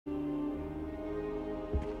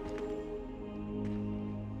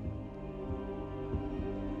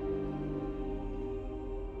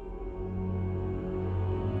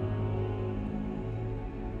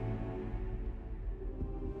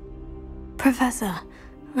Professor,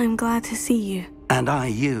 I'm glad to see you. And I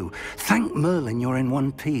you. Thank Merlin you're in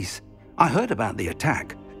one piece. I heard about the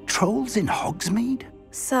attack. Trolls in Hogsmeade?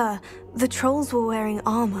 Sir, the trolls were wearing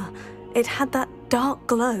armor. It had that dark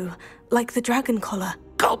glow, like the dragon collar.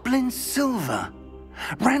 Goblin silver!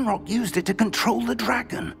 Ranrock used it to control the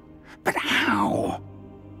dragon. But how?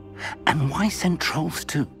 And why send trolls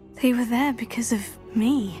to... They were there because of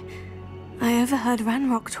me. I overheard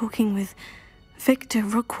Ranrock talking with Victor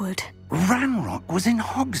Rookwood. Ranrock was in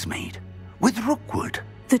Hogsmeade? With Rookwood?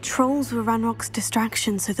 The trolls were Ranrock's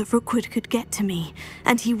distraction so that Rookwood could get to me,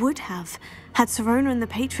 and he would have, had Serona and the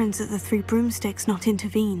patrons at the Three Broomsticks not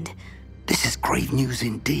intervened. This is grave news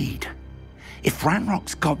indeed. If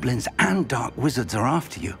Ranrock's goblins and dark wizards are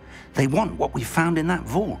after you, they want what we found in that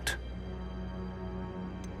vault.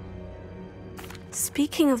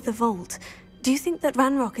 Speaking of the vault, do you think that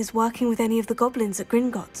Ranrock is working with any of the goblins at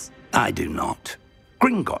Gringotts? I do not.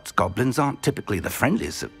 Gringotts goblins aren't typically the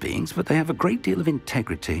friendliest of beings, but they have a great deal of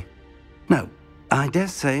integrity. No, I dare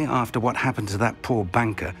say after what happened to that poor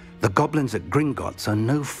banker, the goblins at Gringotts are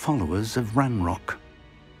no followers of Ranrock.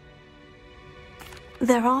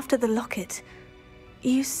 They're after the locket.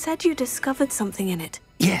 You said you discovered something in it.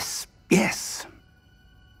 Yes.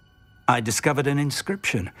 I discovered an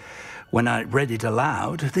inscription. When I read it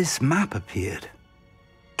aloud, this map appeared.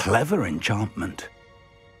 Clever enchantment.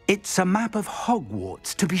 It's a map of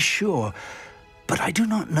Hogwarts, to be sure, but I do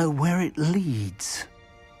not know where it leads.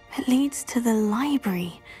 It leads to the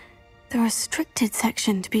library. The restricted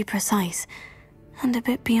section, to be precise, and a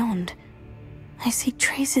bit beyond. I see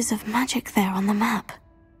traces of magic there on the map.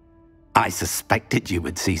 I suspected you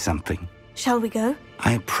would see something. Shall we go?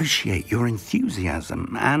 I appreciate your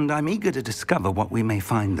enthusiasm, and I'm eager to discover what we may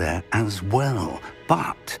find there as well.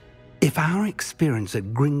 But if our experience at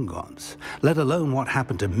Gringotts, let alone what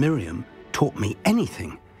happened to Miriam, taught me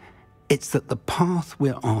anything, it's that the path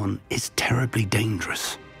we're on is terribly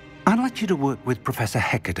dangerous. I'd like you to work with Professor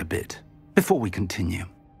Hecat a bit before we continue.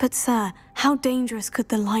 But sir, how dangerous could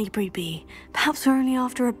the library be? Perhaps we're only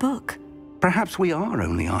after a book. Perhaps we are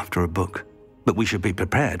only after a book, but we should be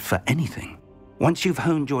prepared for anything. Once you've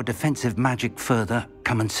honed your defensive magic further,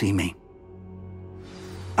 come and see me.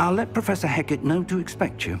 I'll let Professor Hecat know to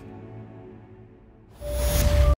expect you.